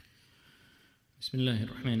بسم الله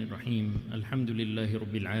الرحمن الرحيم الحمد لله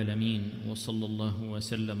رب العالمين وصلى الله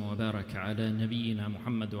وسلم وبارك على نبينا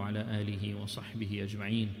محمد وعلى آله وصحبه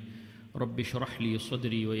أجمعين رب اشرح لي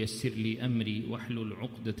صدري ويسر لي أمري واحلل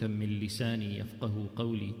عقدة من لساني يفقه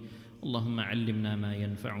قولي اللهم علمنا ما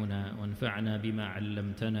ينفعنا وانفعنا بما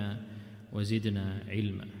علمتنا وزدنا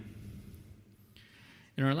علما.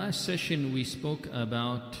 In our last session we spoke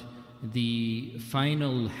about the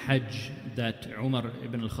final Hajj that Umar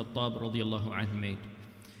ibn Al-Khattab radiallahu anhu made.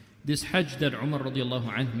 This Hajj that Umar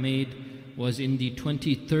radiallahu anhu made was in the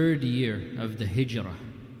 23rd year of the Hijrah.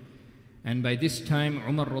 And by this time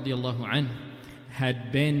Umar radiallahu anhu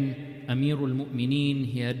had been Amirul Mu'mineen,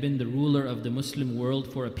 he had been the ruler of the Muslim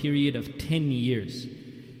world for a period of 10 years.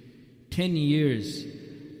 10 years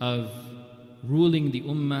of ruling the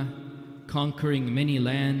Ummah, conquering many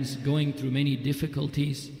lands, going through many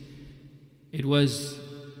difficulties. It was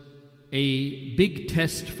a big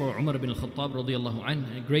test for Umar ibn Al-Khattab radiallahu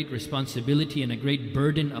anhu, a great responsibility and a great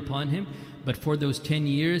burden upon him. But for those 10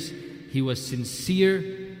 years, he was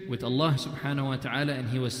sincere with Allah subhanahu wa ta'ala and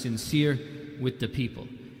he was sincere with the people.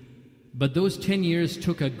 But those 10 years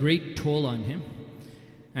took a great toll on him.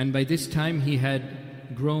 And by this time, he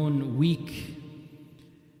had grown weak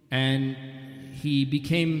and he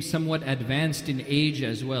became somewhat advanced in age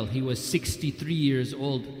as well. He was 63 years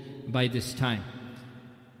old by this time.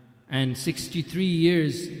 And 63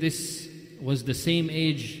 years, this was the same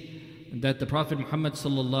age that the Prophet Muhammad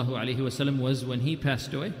sallallahu alaihi wasallam was when he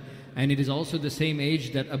passed away. And it is also the same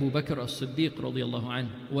age that Abu Bakr as-Siddiq radiallahu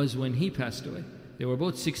anhu was when he passed away. They were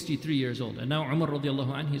both 63 years old. And now Umar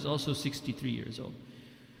radiallahu anhu, he's also 63 years old.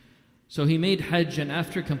 So he made Hajj, and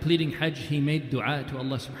after completing Hajj, he made dua to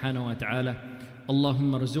Allah subhanahu wa ta'ala.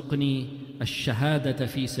 Allahumma rzuqni ash-shahadata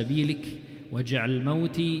fi sabilik وَجَعَلْ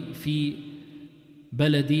مَوْتِي فِي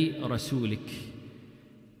بَلَدِ رَسُولِكَ.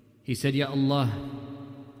 He said, Ya Allah,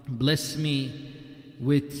 bless me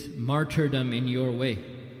with martyrdom in your way.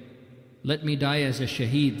 Let me die as a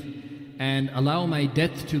shaheed and allow my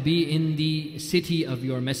death to be in the city of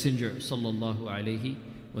your messenger sallallahu alayhi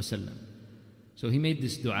wasallam. So he made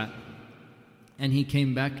this dua and he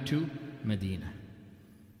came back to Medina.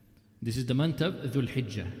 This is the month of Dhul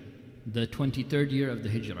Hijjah, the 23rd year of the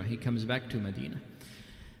Hijrah. He comes back to Medina.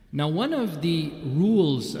 Now, one of the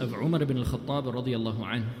rules of Umar ibn Al-Khattab radiallahu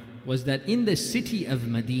anhu was that in the city of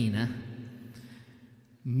Medina,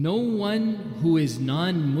 no one who is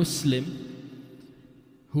non-Muslim,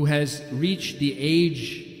 who has reached the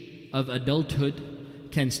age of adulthood,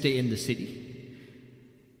 can stay in the city.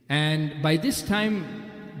 And by this time,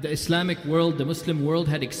 the Islamic world, the Muslim world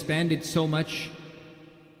had expanded so much.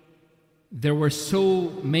 There were so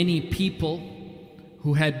many people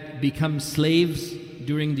who had become slaves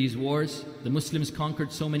during these wars. The Muslims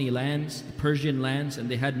conquered so many lands, Persian lands, and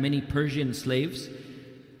they had many Persian slaves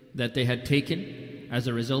that they had taken as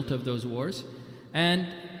a result of those wars. And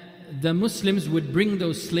the Muslims would bring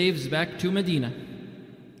those slaves back to Medina.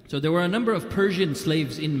 So there were a number of Persian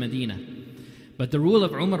slaves in Medina. But the rule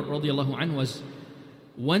of Umar radiallahu anhu was,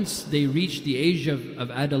 once they reach the age of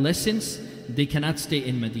adolescence, they cannot stay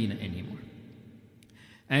in Medina anymore.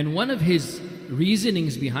 And one of his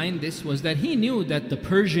reasonings behind this was that he knew that the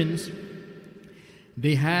Persians,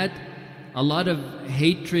 they had a lot of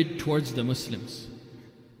hatred towards the Muslims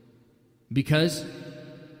because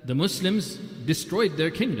the Muslims destroyed their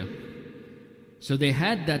kingdom. So they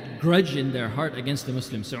had that grudge in their heart against the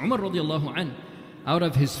Muslims. So Umar radiallahu anhu, out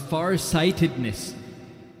of his far-sightedness,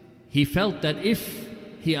 he felt that if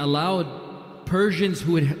he allowed Persians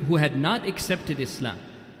who had not accepted Islam,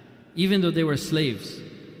 even though they were slaves,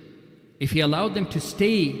 if he allowed them to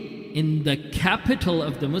stay in the capital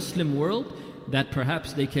of the Muslim world, that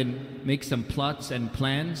perhaps they can make some plots and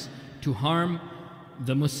plans to harm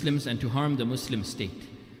the Muslims and to harm the Muslim state.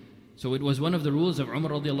 So it was one of the rules of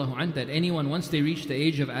Umar radiallahu anhu that anyone, once they reach the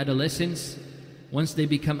age of adolescence, once they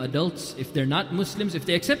become adults, if they're not Muslims, if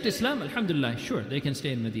they accept Islam, alhamdulillah, sure, they can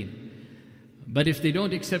stay in Medina. But if they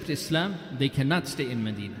don't accept Islam, they cannot stay in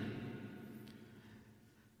Medina.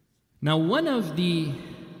 Now, one of the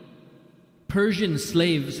Persian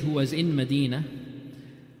slaves who was in Medina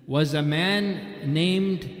was a man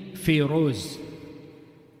named Feroz,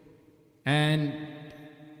 and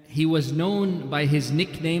he was known by his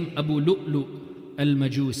nickname Abu Lu'lu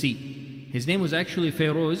al-Majusi. His name was actually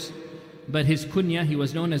Feroz, but his kunya, he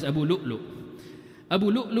was known as Abu Lu'lu.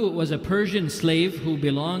 Abu Lu'lu was a Persian slave who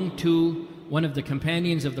belonged to one of the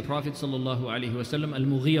companions of the Prophet sallallahu alaihi wasallam,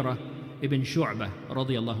 Al-Mughira ibn Shu'bah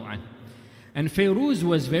radiyallahu anhu. And Feroz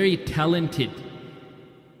was very talented.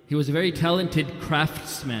 He was a very talented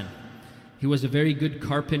craftsman. He was a very good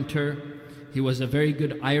carpenter. He was a very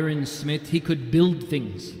good ironsmith. He could build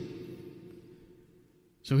things.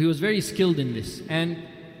 So he was very skilled in this. And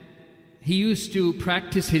he used to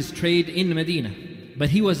practice his trade in Medina. But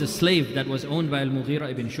he was a slave that was owned by Al-Mughira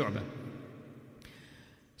ibn Shu'bah.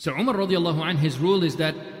 So Umar radiallahu anh, his rule is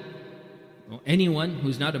that anyone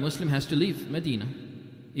who's not a Muslim has to leave Medina.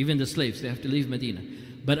 Even the slaves, they have to leave Medina.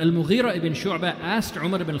 But Al-Mughira ibn Shu'bah asked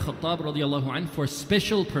Umar ibn Al-Khattab radiallahu anh for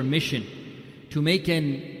special permission to make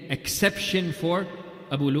an exception for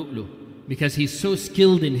Abu Lu'lu, because he's so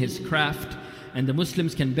skilled in his craft and the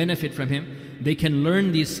Muslims can benefit from him. They can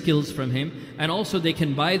learn these skills from him, and also they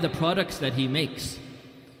can buy the products that he makes.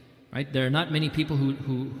 Right? There are not many people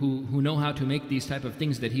who know how to make these type of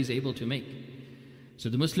things that he's able to make. So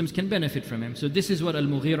the Muslims can benefit from him. So this is what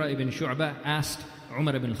Al-Mughira ibn Shu'bah asked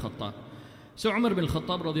Umar ibn Al-Khattab. So Umar ibn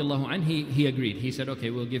Al-Khattab radiallahu anh, he agreed. He said,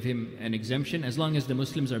 okay, we'll give him an exemption. As long as the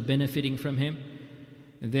Muslims are benefiting from him,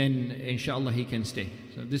 then inshallah he can stay.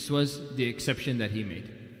 So this was the exception that he made.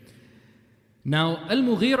 Now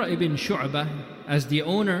Al-Mughira ibn Shu'bah, as the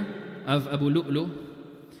owner of Abu Lu'lu,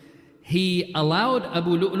 he allowed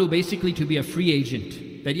Abu Lu'lu basically to be a free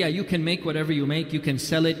agent. That you can make whatever you make, you can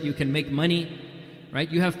sell it, you can make money,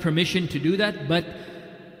 right? You have permission to do that, but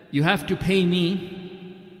you have to pay me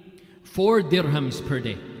 4 dirhams per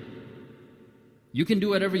day. You can do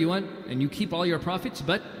whatever you want and you keep all your profits,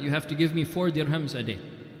 but you have to give me 4 dirhams a day.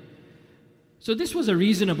 So this was a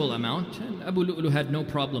reasonable amount, and Abu Lu'lu had no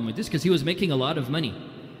problem with this because he was making a lot of money.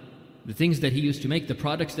 The things that he used to make, the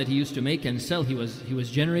products that he used to make and sell, he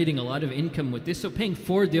was generating a lot of income with this. So paying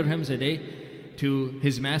 4 dirhams a day to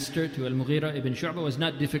his master, to Al-Mughira ibn Shu'bah, was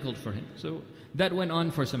not difficult for him. So that went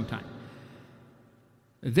on for some time.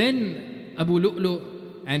 Then Abu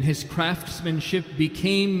Lu'lu and his craftsmanship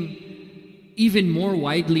became even more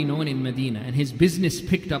widely known in Medina, and his business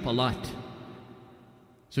picked up a lot.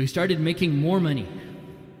 So he started making more money.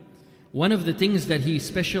 One of the things that he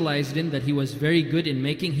specialized in, that he was very good in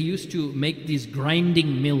making, he used to make these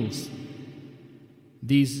grinding mills.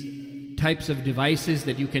 These types of devices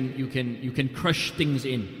that you can crush things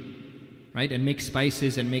in, right? And make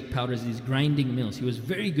spices and make powders, these grinding mills. He was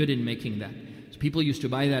very good in making that. So people used to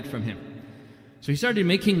buy that from him. So he started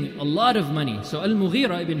making a lot of money. So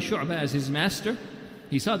Al-Mughira ibn Shu'bah, as his master,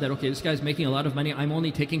 he saw that, okay, this guy's making a lot of money. I'm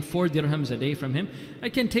only taking 4 dirhams a day from him. I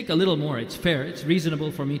can take a little more. It's fair. It's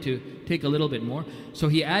reasonable for me to take a little bit more. So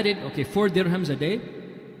he added, 4 dirhams a day,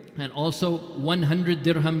 and also 100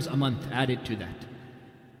 dirhams a month added to that.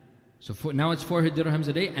 So now it's 4 dirhams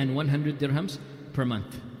a day and 100 dirhams per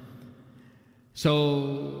month.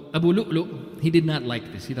 So Abu Lu'lu, he did not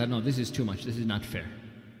like this. He thought, no, this is too much. This is not fair.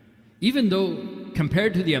 Even though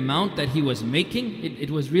compared to the amount that he was making, it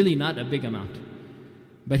was really not a big amount.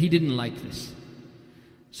 But he didn't like this.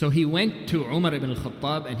 So he went to Umar ibn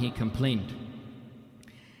Al-Khattab and he complained.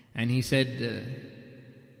 And he said,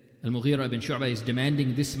 Al-Mughira ibn Shu'bah is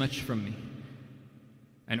demanding this much from me.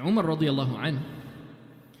 And Umar radiallahu anh,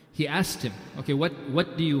 he asked him, okay,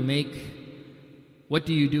 what do you make? What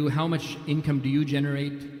do you do? How much income do you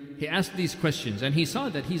generate? He asked these questions, and he saw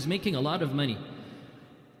that he's making a lot of money.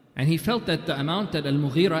 And he felt that the amount that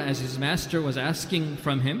Al-Mughira as his master was asking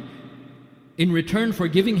from him, in return for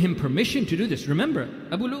giving him permission to do this. Remember,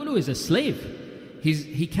 Abu Lu'lu is a slave.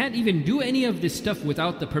 He can't even do any of this stuff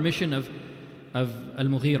without the permission of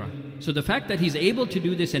Al-Mughira. So the fact that he's able to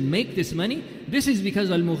do this and make this money, this is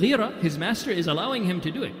because Al-Mughira, his master, is allowing him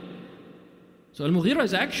to do it. So Al-Mughira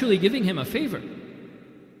is actually giving him a favor.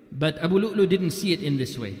 But Abu Lu'lu didn't see it in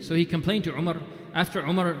this way. So he complained to Umar. After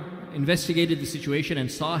Umar investigated the situation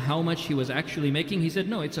and saw how much he was actually making, he said,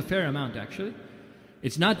 no, it's a fair amount actually.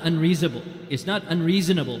 It's not unreasonable. It's not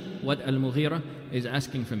unreasonable what Al-Mughira is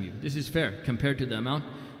asking from you. This is fair compared to the amount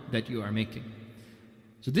that you are making.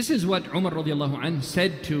 So this is what Umar radiallahu anh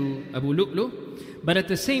said to Abu Lu'lu. But at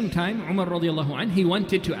the same time, Umar radiallahu anh, he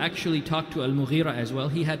wanted to actually talk to Al-Mughira as well.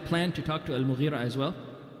 He had planned to talk to Al-Mughira as well,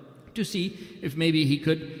 to see if maybe he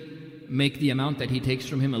could make the amount that he takes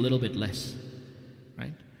from him a little bit less.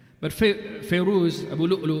 Right? But Fairuz, Abu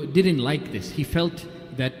Lu'lu, didn't like this. He felt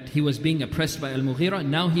that he was being oppressed by Al-Mughira.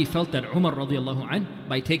 Now he felt that Umar radiallahu anh,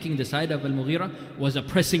 by taking the side of Al-Mughira, was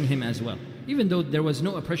oppressing him as well. Even though there was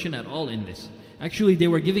no oppression at all in this. Actually, they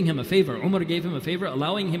were giving him a favor. Umar gave him a favor,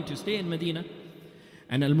 allowing him to stay in Medina.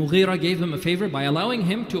 And Al-Mughira gave him a favor by allowing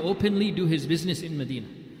him to openly do his business in Medina.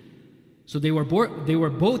 So they were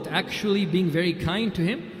both actually being very kind to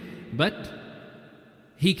him, but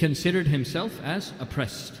he considered himself as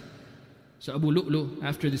oppressed. So Abu Lu'lu,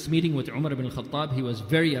 after this meeting with Umar ibn Al-Khattab, he was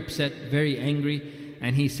very upset, very angry,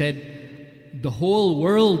 and he said, the whole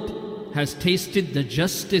world has tasted the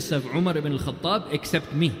justice of Umar ibn Al-Khattab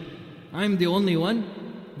except me. I'm the only one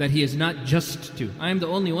that he is not just to. I'm the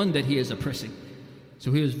only one that he is oppressing.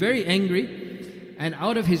 So he was very angry, and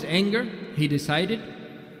out of his anger, he decided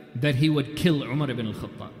that he would kill Umar ibn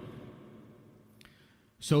Al-Khattab.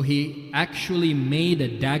 So he actually made a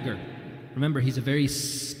dagger. Remember, he's a very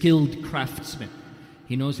skilled craftsman.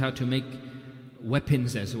 He knows how to make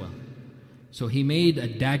weapons as well. So he made a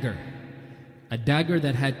dagger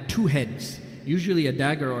that had two heads. Usually a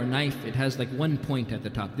dagger or a knife, it has like one point at the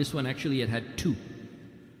top. This one actually, it had two.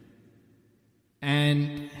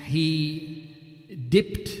 And he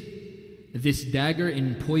dipped this dagger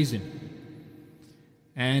in poison.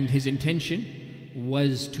 And his intention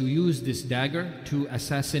was to use this dagger to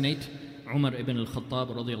assassinate Umar ibn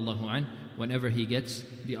Al-Khattab radiallahu anh whenever he gets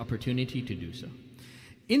the opportunity to do so.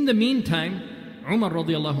 In the meantime, Umar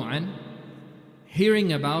radiallahu anh,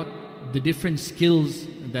 hearing about the different skills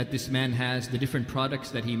that this man has, the different products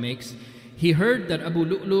that he makes, he heard that Abu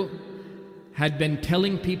Lu'lu had been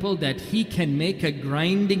telling people that he can make a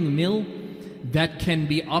grinding mill that can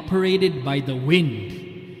be operated by the wind.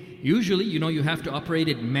 Usually, you have to operate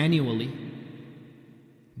it manually.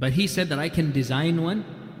 But he said that I can design one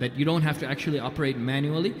that you don't have to actually operate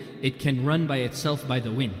manually. It can run by itself by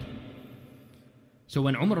the wind. So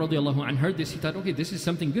when Umar radiallahu anh heard this, he thought, okay, this is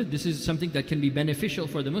something good. This is something that can be beneficial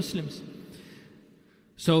for the Muslims.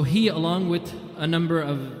 So he, along with a number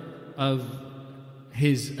of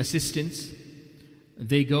his assistants,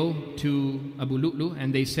 they go to Abu Lu'lu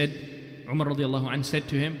and they said, Umar radiallahu anh said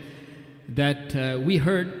to him that we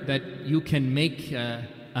heard that you can make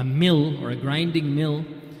a mill or a grinding mill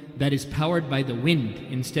that is powered by the wind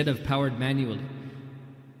instead of powered manually.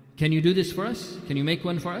 Can you do this for us? Can you make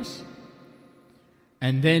one for us?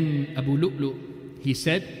 And then Abu Lu'lu, he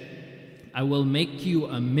said, I will make you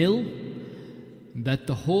a mill that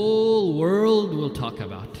the whole world will talk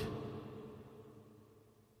about.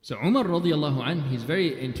 So Umar radiallahu anh, he's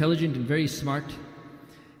very intelligent and very smart.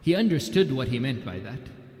 He understood what he meant by that.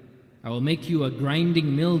 I will make you a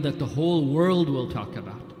grinding mill that the whole world will talk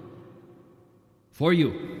about for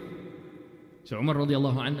you. So Umar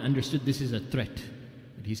radiallahu anh understood this is a threat,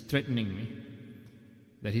 that he's threatening me,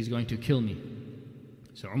 that he's going to kill me.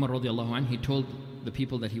 So Umar radiallahu anh, he told the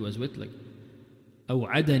people that he was with, like,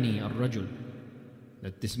 أوعدني الرجل,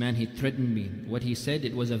 that this man, he threatened me. What he said,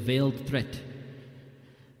 it was a veiled threat.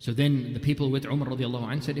 So then the people with Umar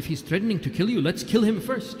radiallahu anh said, if he's threatening to kill you, let's kill him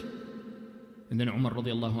first. And then Umar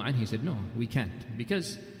radiallahu anh, he said, no, we can't,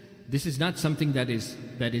 because this is not something that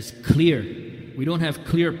is clear. We don't have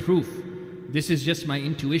clear proof. This is just my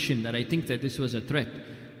intuition that I think that this was a threat.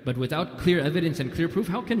 But without clear evidence and clear proof,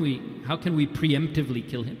 how can we preemptively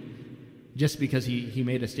kill him? Just because he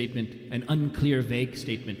made a statement, an unclear, vague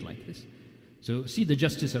statement like this. So see the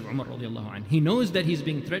justice of Umar radiallahu anh. He knows that he's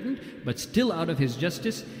being threatened, but still out of his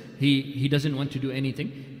justice, he doesn't want to do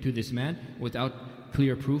anything to this man without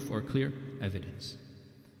clear proof or clear evidence.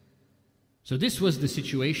 So this was the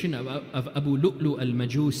situation of Abu Lu'lu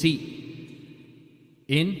al-Majusi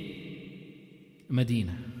in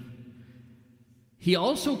Medina. He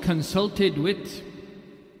also consulted with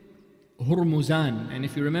Hurmuzan. And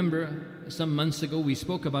if you remember, some months ago we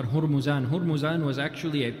spoke about Hurmuzan. Hurmuzan was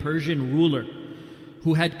actually a Persian ruler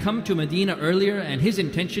who had come to Medina earlier, and his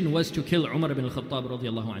intention was to kill Umar ibn Al-Khattab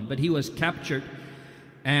radiallahu anh. But he was captured,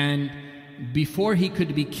 and before he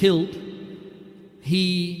could be killed,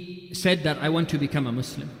 he said that I want to become a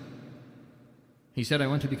Muslim. He said, I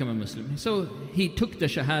want to become a Muslim. So he took the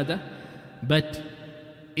Shahada, but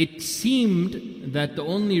it seemed that the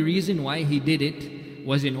only reason why he did it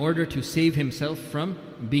was in order to save himself from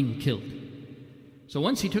being killed. So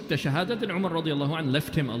once he took the Shahada, then Umar radiallahu anh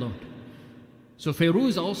left him alone. So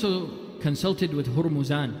Fairuz also consulted with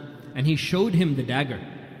Hurmuzan, and he showed him the dagger.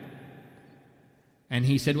 And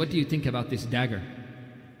he said, what do you think about this dagger?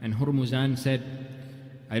 And Hurmuzan said,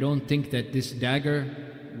 I don't think that this dagger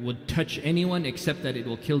would touch anyone except that it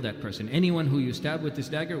will kill that person. Anyone who you stab with this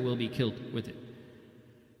dagger will be killed with it.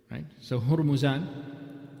 Right? So Hurmuzan,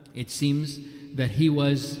 it seems that he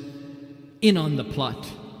was in on the plot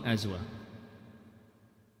as well.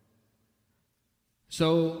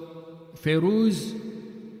 So Fairuz,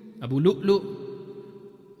 Abu Lu'lu,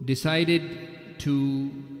 decided to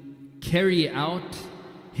carry out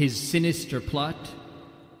his sinister plot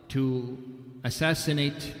to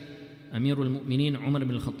assassinate Amirul Mu'mineen Umar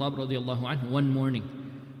ibn Al-Khattab radiallahu anhu one morning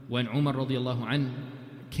when Umar radiallahu anhu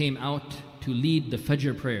came out to lead the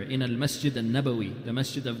Fajr prayer in Al-Masjid Al-Nabawi, the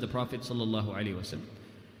masjid of the Prophet sallallahu alaihi wasallam.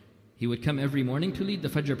 He would come every morning to lead the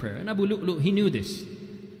Fajr prayer. And Abu Lu'lu, he knew this,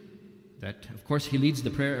 that of course he leads the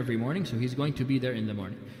prayer every morning, so he's going to be there in the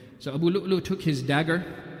morning. So Abu Lu'lu took his dagger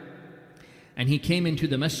And he came into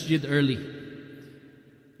the masjid early.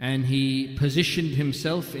 And he positioned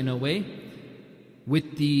himself in a way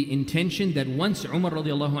with the intention that once Umar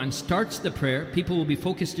radiallahu anh starts the prayer, people will be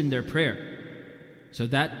focused in their prayer. So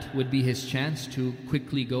that would be his chance to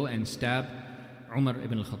quickly go and stab Umar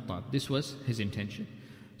ibn Al-Khattab. This was his intention.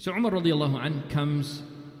 So Umar radiallahu anh comes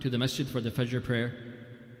to the masjid for the Fajr prayer.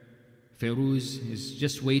 Feroz is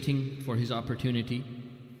just waiting for his opportunity.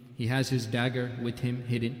 He has his dagger with him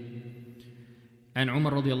hidden. And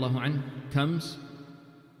Umar radiallahu anh comes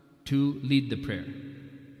to lead the prayer.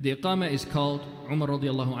 The iqamah is called, Umar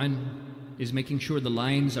radiallahu anh is making sure the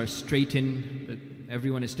lines are straightened, that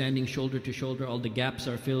everyone is standing shoulder to shoulder, all the gaps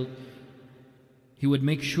are filled. He would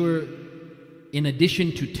make sure, in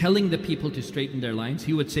addition to telling the people to straighten their lines,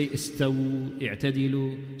 he would say, istawu,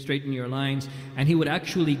 i'tadilu, straighten your lines. And he would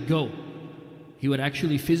actually go. He would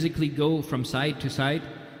actually physically go from side to side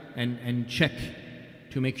and check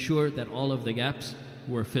to make sure that all of the gaps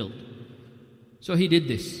were filled. So he did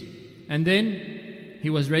this. And then he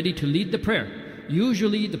was ready to lead the prayer.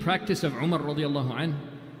 Usually the practice of Umar radiallahu anh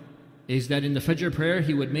is that in the Fajr prayer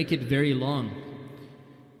he would make it very long.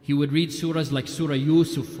 He would read surahs like Surah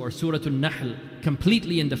Yusuf or Surah An-Nahl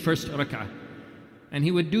completely in the first rak'ah. And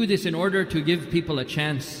he would do this in order to give people a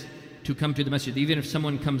chance to come to the masjid. Even if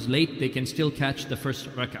someone comes late, they can still catch the first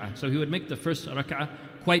rak'ah. So he would make the first rak'ah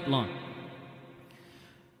quite long.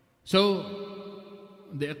 So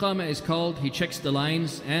the iqamah is called, he checks the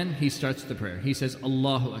lines and he starts the prayer. He says,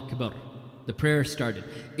 Allahu Akbar. The prayer started.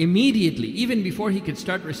 Immediately, even before he could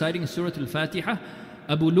start reciting Surah Al-Fatiha,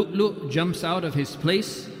 Abu Lu'lu' jumps out of his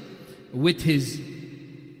place with his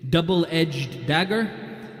double-edged dagger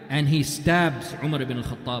and he stabs Umar ibn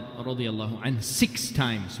Al-Khattab radiyallahu anh 6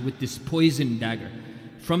 times with this poison dagger,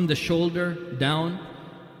 from the shoulder down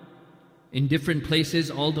in different places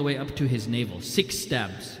all the way up to his navel. 6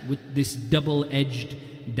 stabs with this double-edged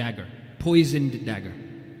dagger, poisoned dagger.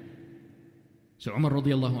 So Umar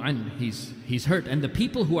radiallahu anh, he's hurt. And the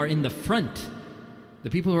people who are in the front, the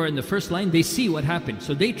people who are in the first line, they see what happened.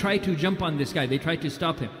 So they try to jump on this guy. They try to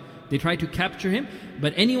stop him. They try to capture him.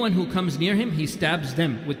 But anyone who comes near him, he stabs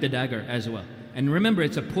them with the dagger as well. And remember,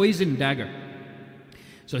 it's a poison dagger.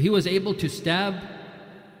 So he was able to stab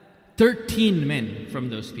 13 men from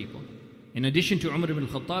those people. In addition to Umar ibn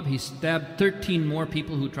Al-Khattab, he stabbed 13 more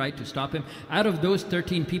people who tried to stop him. Out of those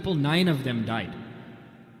 13 people, 9 of them died.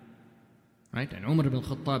 Right? And Umar ibn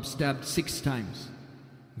Al-Khattab stabbed 6 times,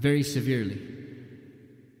 very severely.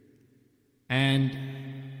 And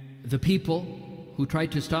the people who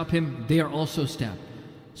tried to stop him, they are also stabbed.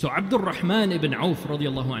 So Abdul Rahman ibn Auf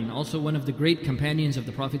radiallahu anhu, also one of the great companions of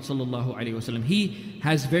the Prophet sallallahu alaihi wasallam, he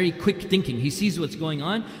has very quick thinking. He sees what's going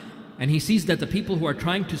on, and he sees that the people who are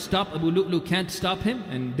trying to stop Abu Lu'lu can't stop him,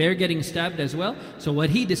 and they're getting stabbed as well. So what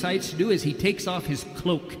he decides to do is he takes off his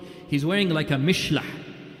cloak. He's wearing like a mishlah,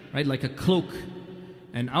 right, like a cloak,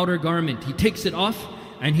 an outer garment. He takes it off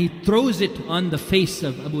and he throws it on the face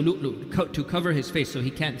of Abu Lu'lu to cover his face so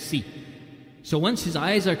he can't see. So once his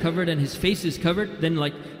eyes are covered and his face is covered, then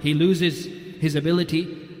like he loses his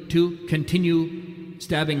ability to continue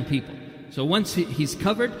stabbing people. So once he's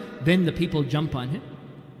covered, then the people jump on him,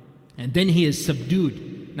 and then he is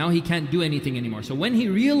subdued. Now he can't do anything anymore. So when he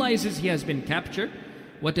realizes he has been captured,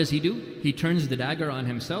 what does he do? He turns the dagger on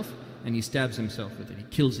himself and he stabs himself with it. He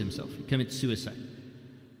kills himself. He commits suicide.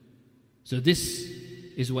 So this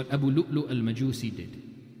is what Abu Lu'lu al-Majusi did.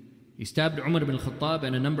 He stabbed Umar ibn Al-Khattab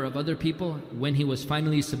and a number of other people. When he was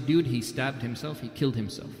finally subdued, he stabbed himself. He killed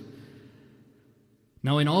himself.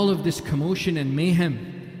 Now in all of this commotion and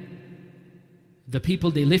mayhem, the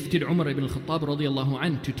people, they lifted Umar ibn Al-Khattab radiallahu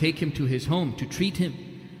anh to take him to his home, to treat him.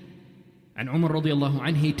 And Umar radiallahu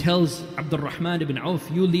anh, he tells Abdul Rahman ibn Auf,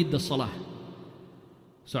 you lead the salah.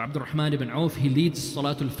 So Abdul Rahman ibn Auf, he leads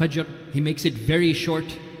Salatul Fajr. He makes it very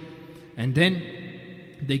short. And then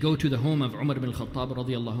they go to the home of Umar ibn Al-Khattab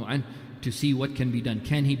radiallahu anh to see what can be done.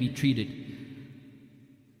 Can he be treated?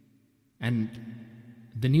 And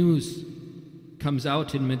the news comes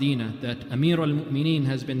out in Medina that Amir al-Mu'mineen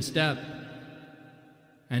has been stabbed.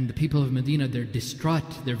 And the people of Medina, they're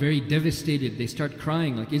distraught. They're very devastated. They start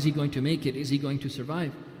crying like, is he going to make it? Is he going to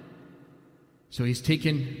survive? So he's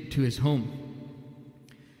taken to his home.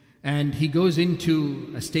 And he goes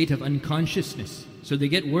into a state of unconsciousness. So they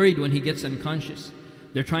get worried when he gets unconscious.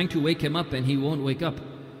 They're trying to wake him up and he won't wake up.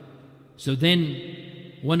 So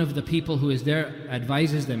then one of the people who is there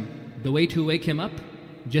advises them, the way to wake him up,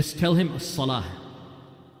 just tell him as-salah.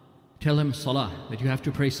 Tell him salah, that you have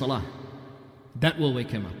to pray salah. That will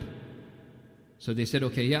wake him up. So they said,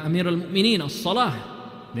 okay, Ya Amir al-Mu'mineen,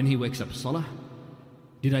 as-salah. Then he wakes up, salah.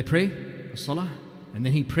 Did I pray? As-salah. And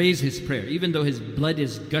then he prays his prayer. Even though his blood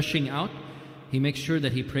is gushing out, he makes sure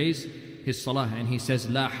that he prays his salah. And he says,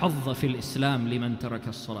 لا حظ في الإسلام لمن ترك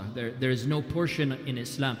الصلاة. There is no portion in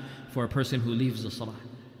Islam for a person who leaves the salah.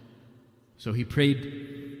 So he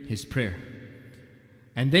prayed his prayer.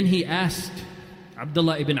 And then he asked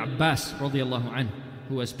Abdullah ibn Abbas radiallahu anhu,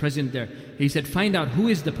 who was present there. He said, find out who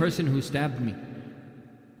is the person who stabbed me.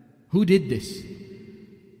 Who did this?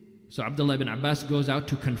 So Abdullah ibn Abbas goes out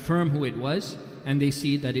to confirm who it was, and they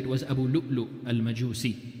see that it was Abu Lu'lu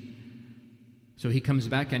al-Majusi. So he comes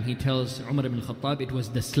back and he tells Umar ibn Al-Khattab it was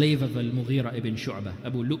the slave of Al-Mughira ibn Shu'bah,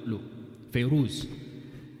 Abu Lu'lu, Fayruz.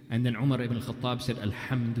 And then Umar ibn Al-Khattab said,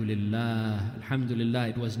 Alhamdulillah, Alhamdulillah,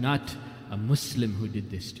 it was not a Muslim who did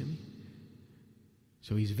this to me.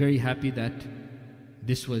 So he's very happy that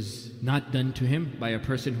this was not done to him by a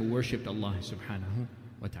person who worshipped Allah subhanahu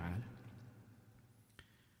wa ta'ala.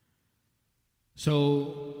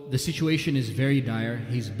 So the situation is very dire.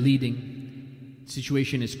 He's bleeding. The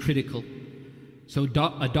situation is critical. So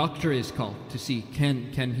a doctor is called to see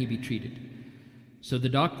can he be treated. So the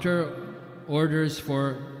doctor orders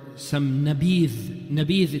for some nabidh.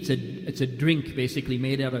 Nabidh, it's a drink basically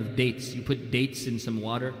made out of dates. You put dates in some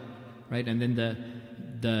water, right? And then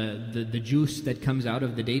the juice that comes out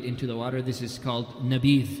of the date into the water, this is called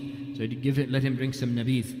nabidh. So let him drink some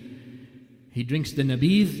nabidh. He drinks the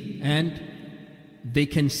nabidh, and they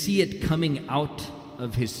can see it coming out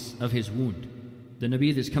of his wound. The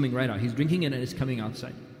nabidh is coming right out. He's drinking it and it's coming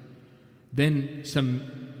outside. Then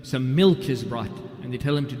some milk is brought, and they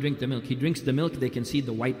tell him to drink the milk. He drinks the milk, they can see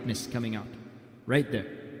the whiteness coming out right there,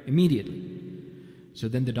 immediately. So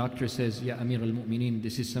then the doctor says, Ya Amir al-Mu'mineen,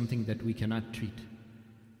 this is something that we cannot treat.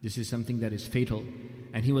 This is something that is fatal.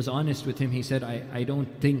 And he was honest with him. He said, I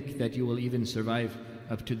don't think that you will even survive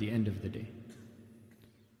up to the end of the day.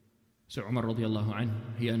 So Umar radiallahu anhu,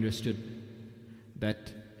 he understood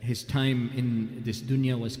that his time in this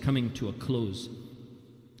dunya was coming to a close.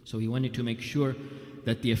 So he wanted to make sure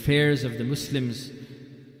that the affairs of the Muslims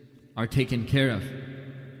are taken care of.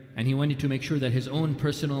 And he wanted to make sure that his own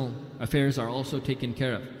personal affairs are also taken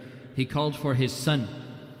care of. He called for his son,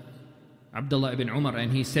 Abdullah ibn Umar,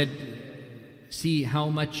 and he said, see, how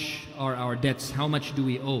much are our debts? How much do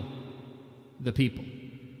we owe the people?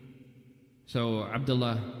 So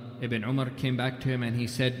Abdullah ibn Umar came back to him and he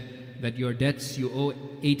said that your debts, you owe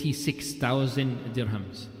 86,000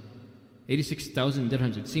 dirhams. 86,000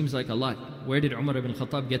 dirhams, it seems like a lot. Where did Umar ibn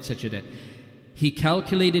Al-Khattab get such a debt? He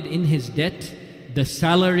calculated in his debt the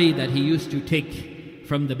salary that he used to take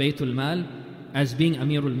from the Baytul Mal as being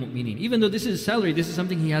Amirul Mu'mineen. Even though this is salary, this is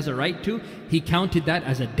something he has a right to, he counted that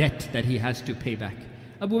as a debt that he has to pay back.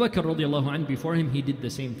 Abu Bakr radiallahu anhu, before him, he did the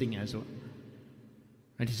same thing as well.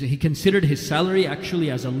 And he considered his salary actually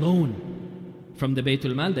as a loan from the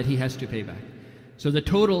Baytul Mal that he has to pay back. So the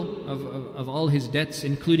total of all his debts,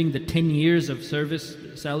 including the 10 years of service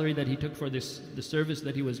salary that he took for the service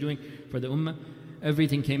that he was doing for the Ummah,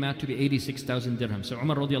 everything came out to be 86,000 dirhams. So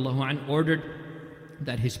Umar radiallahu anhu ordered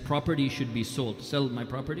that his property should be sold. Sell my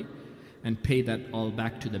property and pay that all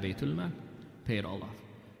back to the Baytul Mal. Pay it all off.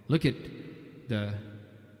 Look at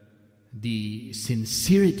the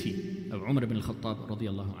sincerity of Umar ibn Al-Khattab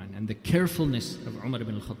radiallahu anhu, and the carefulness of Umar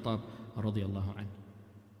ibn Al-Khattab radiallahu anhu.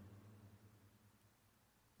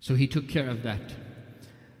 So he took care of that.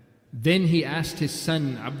 Then he asked his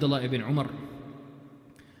son Abdullah ibn Umar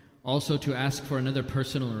also to ask for another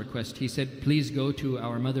personal request. He said, please go to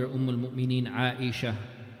our mother al-Mu'mineen Aisha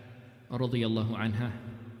radiyallahu anha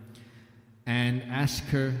and ask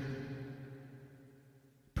her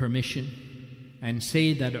permission and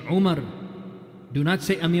say that Umar, do not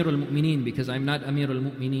say Amir al-Mu'mineen, because I'm not Amir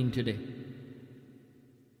al-Mu'mineen today.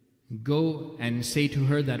 Go and say to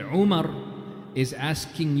her that Umar is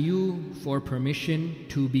asking you for permission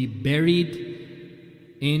to be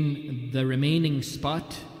buried in the remaining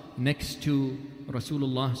spot next to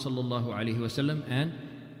Rasulullah sallallahu alaihi wasallam and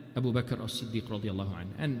Abu Bakr as-Siddiq radiyallahu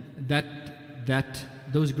anhu. And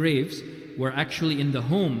those graves were actually in the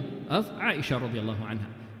home of Aisha radiyallahu anha,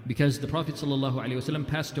 because the Prophet sallallahu alaihi wasallam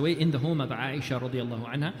passed away in the home of Aisha radiyallahu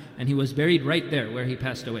anha, and he was buried right there where he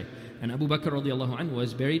passed away. And Abu Bakr radiyallahu anhu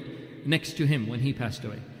was buried next to him when he passed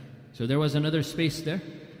away. So there was another space there,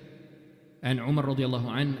 and Umar radiallahu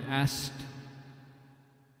anh asked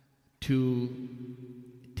to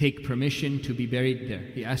take permission to be buried there.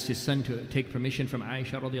 He asked his son to take permission from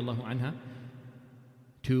Aisha radiallahu anha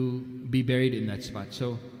to be buried in that spot.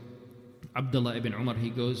 So Abdullah ibn Umar, he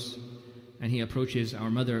goes and he approaches our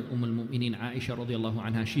mother al-Mu'mineen Aisha radiallahu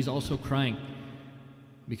anha. She's also crying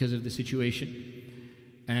because of the situation.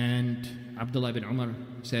 And Abdullah ibn Umar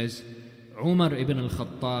says, Umar ibn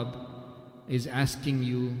Al-Khattab is asking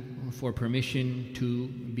you for permission to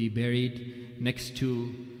be buried next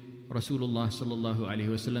to Rasulullah sallallahu alaihi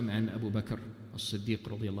wasallam and Abu Bakr as-Siddiq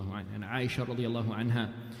radiyallahu anhu. And Aisha radiyallahu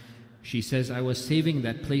anha, she says, I was saving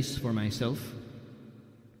that place for myself,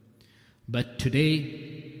 but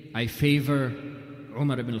today I favor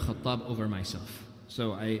Umar ibn Al-Khattab over myself.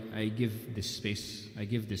 So I give this space, I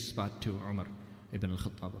give this spot to Umar ibn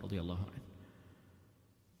Al-Khattab radiyallahu anhu.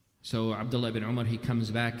 So Abdullah ibn Umar, he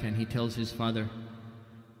comes back and he tells his father,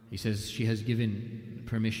 he says, she has given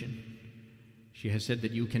permission. She has said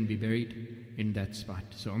that you can be buried in that spot.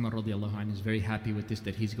 So Umar radiallahu anhu is very happy with this,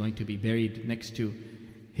 that he's going to be buried next to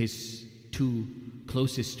his two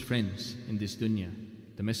closest friends in this dunya,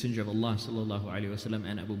 the Messenger of Allah sallallahu alaihi wasallam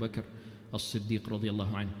and Abu Bakr as-Siddiq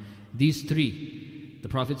radiallahu anhu. These three, the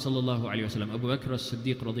Prophet sallallahu alaihi wasallam, Abu Bakr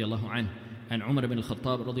as-Siddiq radiallahu anhu, and Umar ibn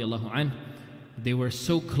Al-Khattab radiallahu anhu, they were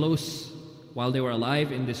so close while they were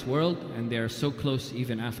alive in this world, and they are so close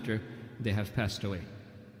even after they have passed away.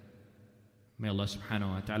 May Allah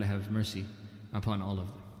subhanahu wa ta'ala have mercy upon all of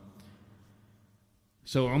them.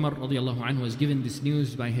 So Umar radiallahu anhu was given this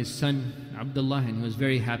news by his son Abdullah, and he was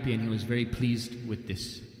very happy and he was very pleased with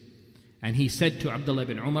this. And he said to Abdullah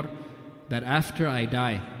ibn Umar that after I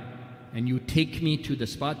die and you take me to the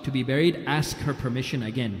spot to be buried, ask her permission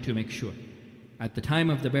again to make sure. At the time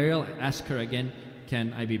of the burial, ask her again,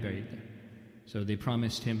 can I be buried there? So they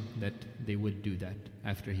promised him that they would do that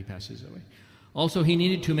after he passes away. Also, he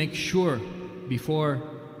needed to make sure before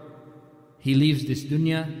he leaves this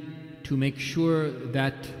dunya, to make sure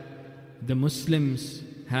that the Muslims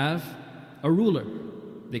have a ruler.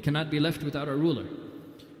 They cannot be left without a ruler.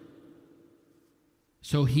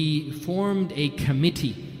 So he formed a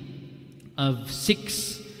committee of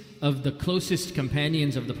 6 of the closest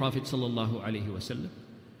companions of the Prophet sallallahu alaihi wasallam,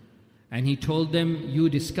 and he told them, you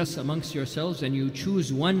discuss amongst yourselves and you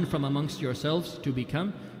choose one from amongst yourselves to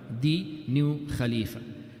become the new Khalifa.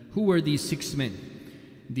 Who were these 6 men?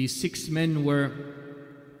 These 6 men were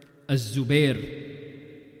Az-Zubair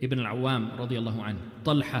ibn Al-Awwam radiyallahu anhu,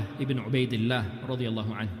 Talha ibn Ubaidillah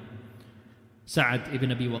radiyallahu anhu, Sa'ad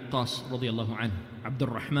ibn Abi Waqqas radiyallahu anhu, Abdul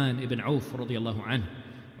Rahman ibn Auf radiyallahu anhu,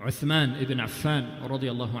 Uthman ibn Affan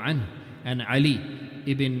radiyallahu anhu, and Ali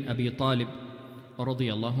ibn Abi Talib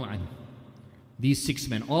radiyallahu anhu. These 6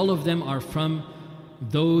 men, all of them are from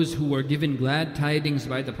those who were given glad tidings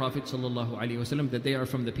by the Prophet sallallahu alaihi wasallam that they are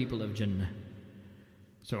from the people of Jannah.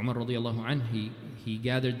 So Umar radiallahu anhu, he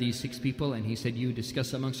gathered these 6 people and he said, you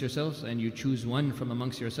discuss amongst yourselves and you choose one from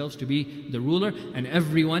amongst yourselves to be the ruler, and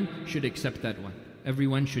everyone should accept that one.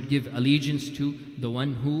 Everyone should give allegiance to the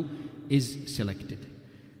one who is selected.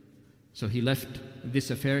 So he left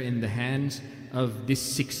this affair in the hands of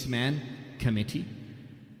this 6-man committee.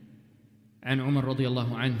 And Umar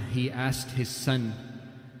radiallahu anhu, he asked his son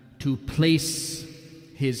to place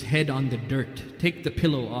his head on the dirt. Take the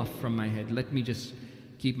pillow off from my head. Let me just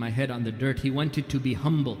keep my head on the dirt. He wanted to be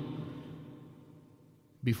humble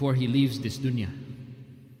before he leaves this dunya.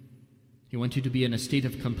 He wanted to be in a state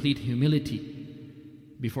of complete humility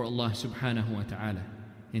before Allah subhanahu wa ta'ala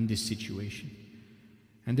in this situation.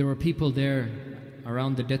 And there were people there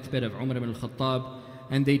around the deathbed of Umar ibn Al-Khattab,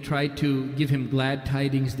 and they tried to give him glad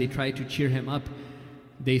tidings. They tried to cheer him up.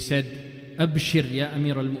 They said, Abshir ya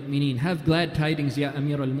Amir al-Mu'mineen, have glad tidings ya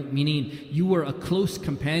Amir al-Mu'mineen. You were a close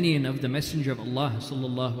companion of the Messenger of Allah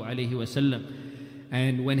sallallahu alaihi wasallam,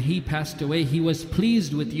 and when he passed away he was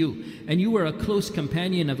pleased with you, and you were a close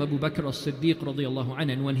companion of Abu Bakr as-Siddiq radiyallahu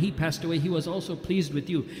anhu, and when he passed away he was also pleased with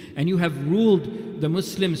you, and you have ruled the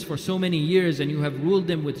Muslims for so many years, and you have ruled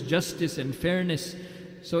them with justice and fairness,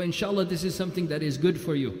 so inshallah this is something that is good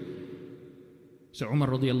for you. So Umar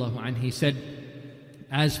radiyallahu anhu, he said,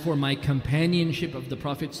 as for my companionship of the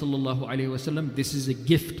Prophet sallallahu alaihi wasallam, this is a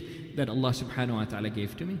gift that Allah subhanahu wa ta'ala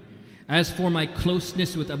gave to me. As for my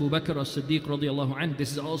closeness with Abu Bakr as-Siddiq radiyallahu anhu,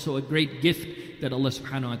 this is also a great gift that Allah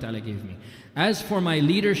subhanahu wa ta'ala gave me. As for my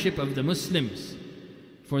leadership of the Muslims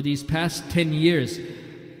for these past 10 years,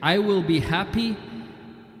 I will be happy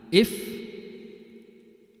if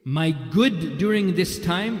my good during this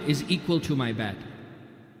time is equal to my bad.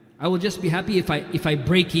 I will just be happy if I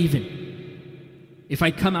break even. If I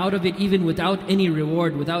come out of it even without any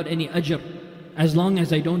reward, without any ajr, as long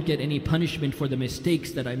as I don't get any punishment for the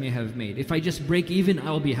mistakes that I may have made. If I just break even,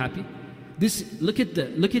 I'll be happy. Look at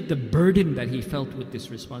the burden that he felt with this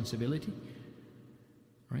responsibility.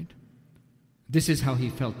 Right? This is how he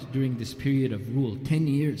felt during this period of rule, 10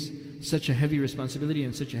 years. Such a heavy responsibility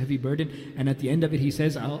and such a heavy burden. And at the end of it, he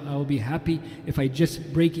says, I'll be happy if I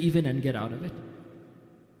just break even and get out of it.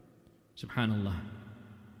 Subhanallah.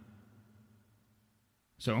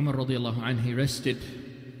 So Umar radiallahu anhu, he rested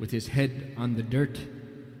with his head on the dirt,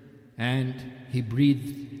 and he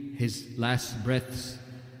breathed his last breaths,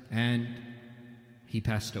 and he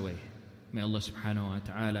passed away. May Allah subhanahu wa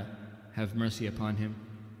ta'ala have mercy upon him,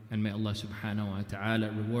 and may Allah subhanahu wa ta'ala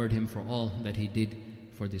reward him for all that he did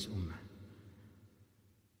for this ummah.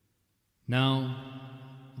 Now,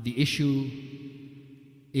 the issue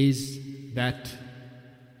is that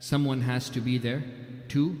someone has to be there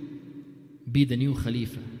to be the new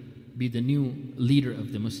Khalifa, be the new leader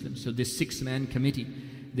of the Muslims. So this 6-man committee,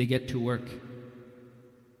 they get to work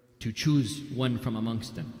to choose one from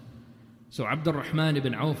amongst them. So Abdul Rahman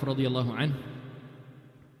ibn Auf radiallahu anhu,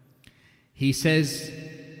 he says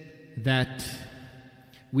that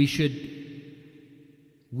we should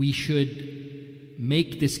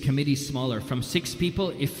make this committee smaller. From 6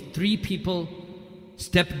 people, if 3 people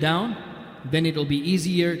step down, then it'll be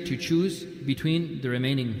easier to choose between the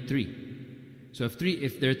remaining 3. So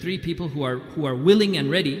if there are 3 people who are willing and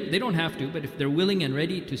ready, they don't have to, but if they're willing and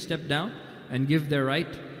ready to step down and give their right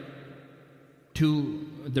to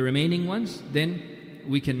the remaining ones, then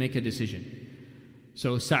we can make a decision.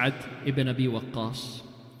 So Sa'ad ibn Abi Waqqas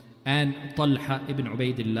and Talha ibn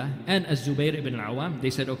Ubaidillah and Az-Zubayr ibn Al-Awam, they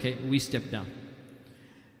said, okay, we step down.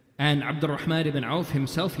 And Abdul Rahman ibn Auf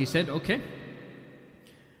himself, he said, okay,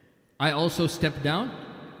 I also step down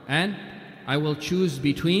and I will choose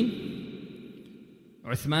between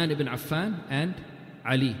Uthman ibn Affan and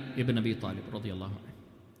Ali ibn Abi Talib radiyallahu anhu.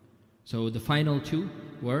 So the final 2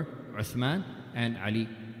 were Uthman and Ali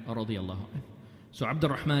radiyallahu anhu. So Abdul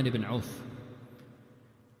Rahman ibn Auf,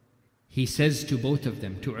 he says to both of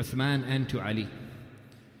them, to Uthman and to Ali,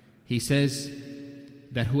 he says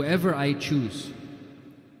that whoever I choose,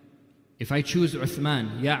 if I choose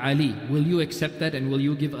Uthman, Ya Ali, will you accept that and will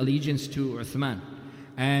you give allegiance to Uthman?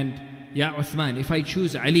 And Ya Uthman, if I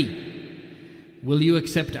choose Ali, will you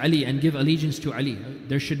accept Ali and give allegiance to Ali?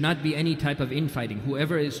 There should not be any type of infighting.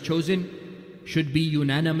 Whoever is chosen should be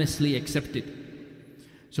unanimously accepted.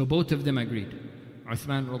 So both of them agreed.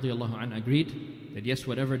 Uthman radiallahu anhu agreed that yes,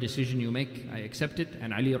 whatever decision you make, I accept it.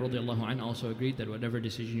 And Ali radiallahu anhu also agreed that whatever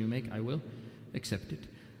decision you make, I will accept it.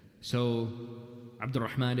 So Abdul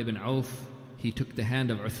Rahman ibn Auf, he took the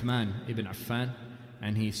hand of Uthman ibn Affan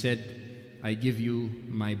and he said, I give you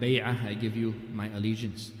my bay'ah, I give you my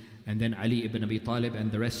allegiance. And then Ali ibn Abi Talib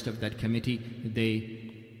and the rest of that committee,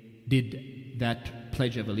 they did that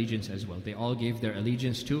pledge of allegiance as well. They all gave their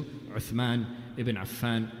allegiance to Uthman ibn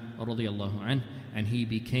Affan radiyallahu anhu, and he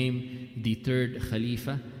became the 3rd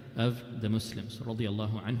Khalifa of the Muslims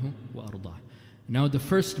radiyallahu anhu wa ardah. Now the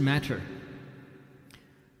first major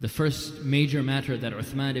matter that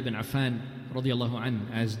Uthman ibn Affan radiyallahu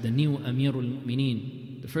anhu, as the new Amirul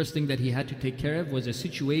Mu'mineen, the first thing that he had to take care of was a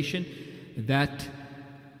situation that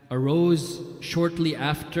arose shortly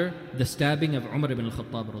after the stabbing of Umar ibn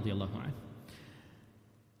Al-Khattab radiyallahu anhu.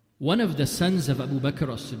 One of the sons of Abu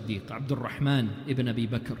Bakr as-Siddiq, Abdul Rahman ibn Abi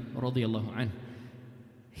Bakr radiyallahu anhu,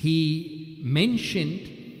 he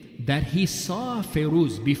mentioned that he saw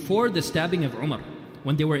Fairuz before the stabbing of Umar.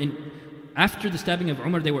 When they were after the stabbing of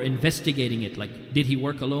Umar, they were investigating it. Like, did he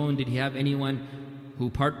work alone? Did he have anyone who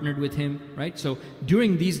partnered with him? Right? So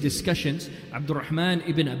during these discussions, Abdul Rahman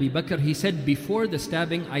ibn Abi Bakr, he said, before the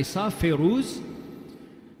stabbing, I saw Fairuz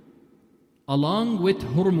along with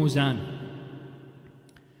Hurmuzan,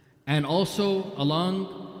 and also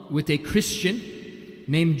along with a Christian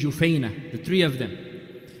named Jufaina, the 3 of them.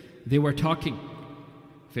 They were talking.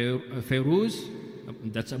 Fairuz,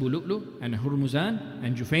 that's Abu Lu'lu, and Hurmuzan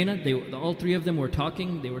and Jufaina, all 3 of them were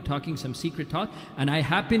talking. They were talking some secret talk, and I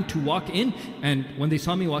happened to walk in, and when they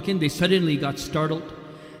saw me walk in, they suddenly got startled,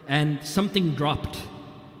 and something dropped.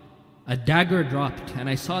 A dagger dropped, and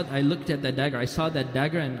I looked at that dagger. I saw that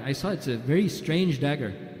dagger, and I saw it's a very strange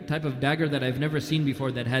dagger, type of dagger that I've never seen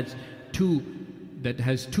before, that has 2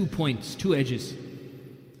 points, 2 edges.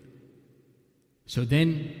 So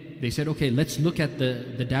then they said, okay, let's look at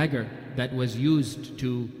the dagger that was used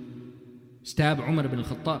to stab Umar ibn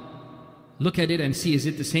Al-Khattab. Look at it and see, is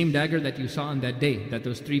it the same dagger that you saw on that day, that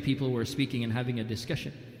those 3 people were speaking and having a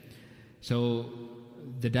discussion? So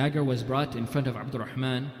the dagger was brought in front of Abdul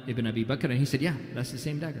Rahman ibn Abi Bakr, and he said, yeah, that's the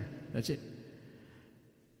same dagger, that's it.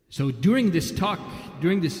 So during this talk,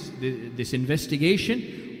 during this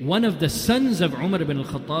investigation, one of the sons of Umar ibn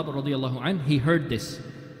Al-Khattab radiyallahu anhu, he heard this.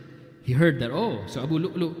 He heard that, oh, so Abu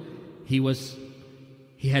Lu'lu,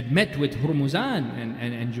 he had met with Hurmuzan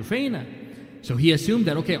and Jufaina. So he assumed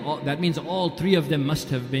that, okay, that means all 3 of them must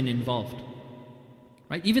have been involved.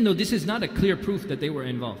 Right? Even though this is not a clear proof that they were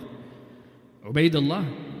involved.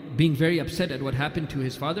 Ubaidullah, being very upset at what happened to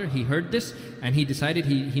his father, he heard this and he decided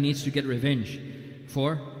he needs to get revenge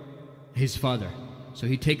for his father. So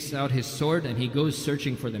he takes out his sword and he goes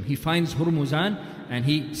searching for them. He finds Hurmuzan and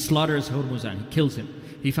he slaughters Hurmuzan. He kills him.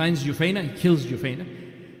 He finds Jufayna, he kills Jufayna.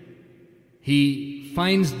 He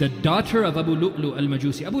finds the daughter of Abu Lu'lu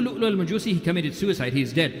al-Majusi. Abu Lu'lu al-Majusi, he committed suicide,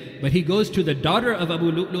 he's dead. But he goes to the daughter of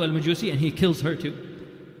Abu Lu'lu al-Majusi and he kills her too.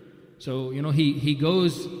 So, he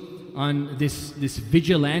goes on this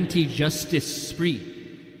vigilante justice spree.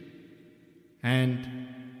 And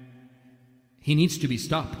he needs to be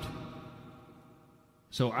stopped.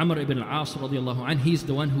 So Umar ibn Al-As radiallahu anh, he's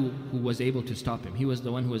the one who was able to stop him. He was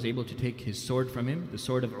the one who was able to take his sword from him, the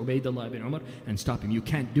sword of Ubaydullah ibn Umar, and stop him. You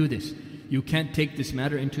can't do this. You can't take this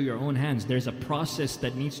matter into your own hands. There's a process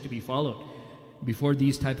that needs to be followed before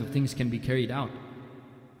these type of things can be carried out.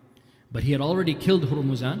 But he had already killed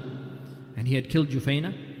Hurmuzan, and he had killed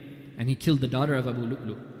Jufayna, and he killed the daughter of Abu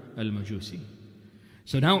Lu'lu al-Majusi.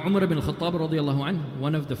 So now Umar ibn Al-Khattab radiallahu anh,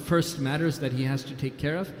 one of the first matters that he has to take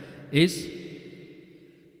care of is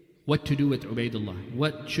what to do with Ubaydullah.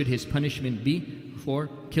 What should his punishment be for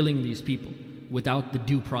killing these people without the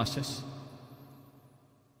due process?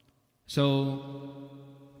 So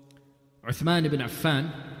Uthman ibn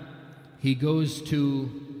Affan, he goes to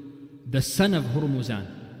the son of Hurmuzan.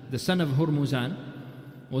 The son of Hurmuzan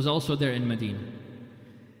was also there in Medina.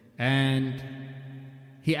 And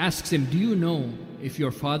he asks him, do you know if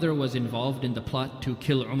your father was involved in the plot to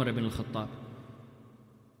kill Umar ibn Al-Khattab?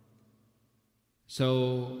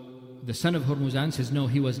 So the son of Hurmuzan says, no,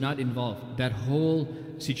 he was not involved. That whole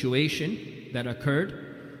situation that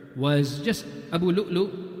occurred was just Abu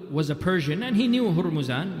Lu'lu was a Persian and he knew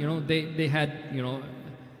Hurmuzan. They had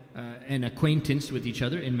an acquaintance with each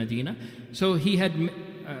other in Medina. So he had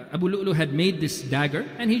Abu Lu'lu had made this dagger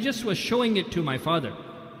and he just was showing it to my father.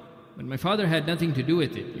 But my father had nothing to do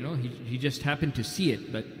with it. He just happened to see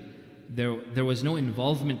it, but there was no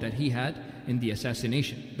involvement that he had in the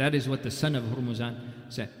assassination. That is what the son of Hurmuzan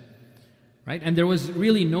said. Right? And there was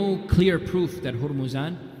really no clear proof that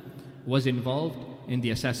Hurmuzan was involved in the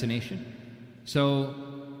assassination. So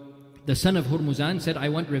the son of Hurmuzan said, I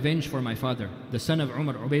want revenge for my father. The son of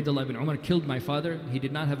Umar, Ubaydullah ibn Umar, killed my father. He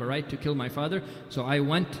did not have a right to kill my father. So I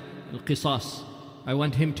want al-qisas. I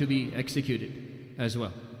want him to be executed as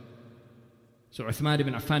well. So Uthman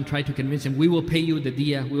ibn Affan tried to convince him, we will pay you the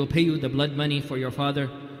diyah, we will pay you the blood money for your father,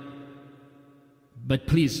 but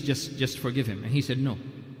please just forgive him. And he said, no,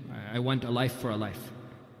 I want a life for a life,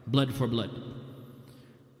 blood for blood.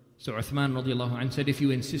 So Uthman radiallahu anh said, if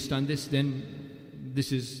you insist on this, then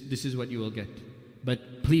this is what you will get.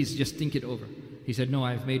 But please just think it over. He said, no,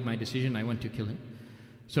 I've made my decision, I want to kill him.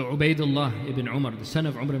 So Ubaydullah ibn Umar, the son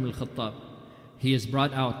of Umar ibn Al-Khattab, he is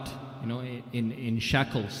brought out, in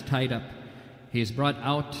shackles, tied up. He is brought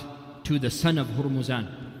out to the son of Hurmuzan.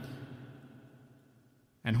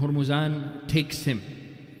 And Hurmuzan takes him.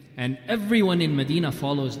 And everyone in Medina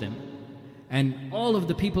follows them. And all of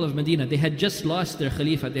the people of Medina, they had just lost their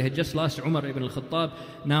Khalifa. They had just lost Umar ibn Al-Khattab.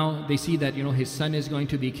 Now they see that, his son is going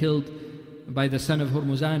to be killed by the son of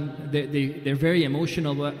Hurmuzan. They're very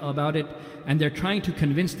emotional about it. And they're trying to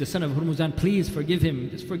convince the son of Hurmuzan, please forgive him.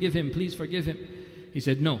 Just forgive him. Please forgive him. He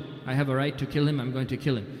said, no, I have a right to kill him. I'm going to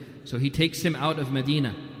kill him. So he takes him out of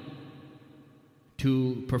Medina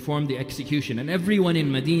to perform the execution. And everyone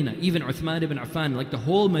in Medina, even Uthman ibn Affan, like the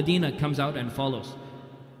whole Medina comes out and follows,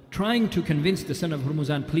 trying to convince the son of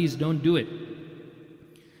Hurmuzan, please don't do it.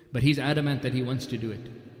 But he's adamant that he wants to do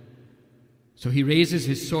it. So he raises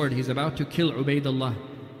his sword. He's about to kill Ubaydullah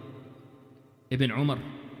ibn Umar.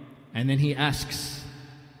 And then he asks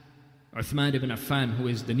Uthman ibn Affan, who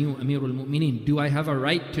is the new Amirul Mu'mineen, do I have a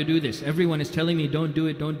right to do this? Everyone is telling me, don't do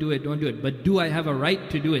it, don't do it, don't do it. But do I have a right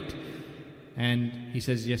to do it? And he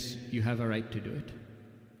says, yes, you have a right to do it.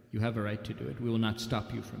 You have a right to do it. We will not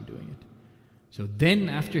stop you from doing it. So then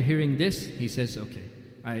after hearing this, he says, okay,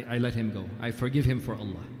 I let him go. I forgive him for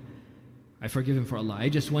Allah. I forgive him for Allah. I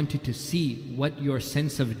just wanted to see what your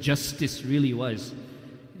sense of justice really was.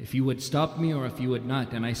 If you would stop me or if you would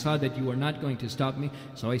not. And I saw that you were not going to stop me.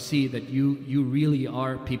 So I see that you really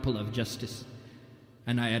are people of justice.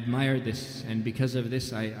 And I admire this. And because of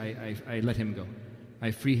this, I let him go. I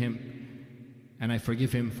free him and I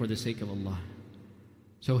forgive him for the sake of Allah.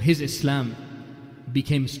 So his Islam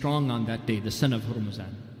became strong on that day, the son of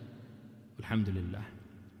Hurmuzan. Alhamdulillah.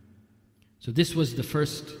 So this was the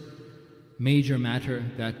first major matter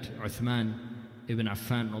that Uthman ibn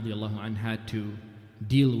Affan radiallahu anh had to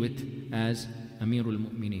deal with as Amirul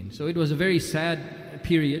Mu'mineen. So it was a very sad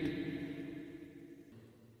period.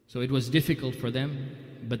 So it was difficult for them,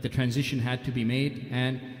 but the transition had to be made,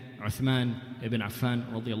 and Uthman ibn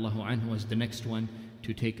Affan radiallahu anhu was the next one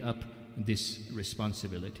to take up this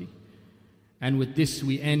responsibility. And with this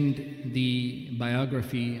we end the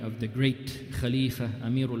biography of the great Khalifa,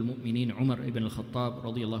 Amir al-Mu'mineen, Umar ibn Al-Khattab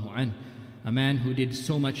radiyallahu anh, a man who did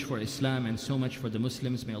so much for Islam and so much for the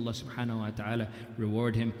Muslims. May Allah subhanahu wa ta'ala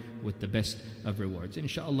reward him with the best of rewards.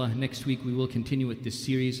 Inshallah, next week we will continue with this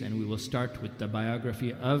series, and we will start with the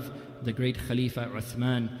biography of the great Khalifa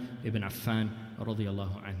Uthman ibn Affan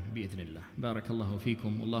radiyallahu anh, bi'idhnillah. Barakallahu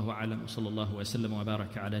feekum, wallahu a'lam, sallallahu wa sallam wa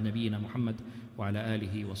baraka ala nabiyyina Muhammad wa ala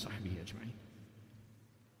alihi wa sahbihi ajma'in.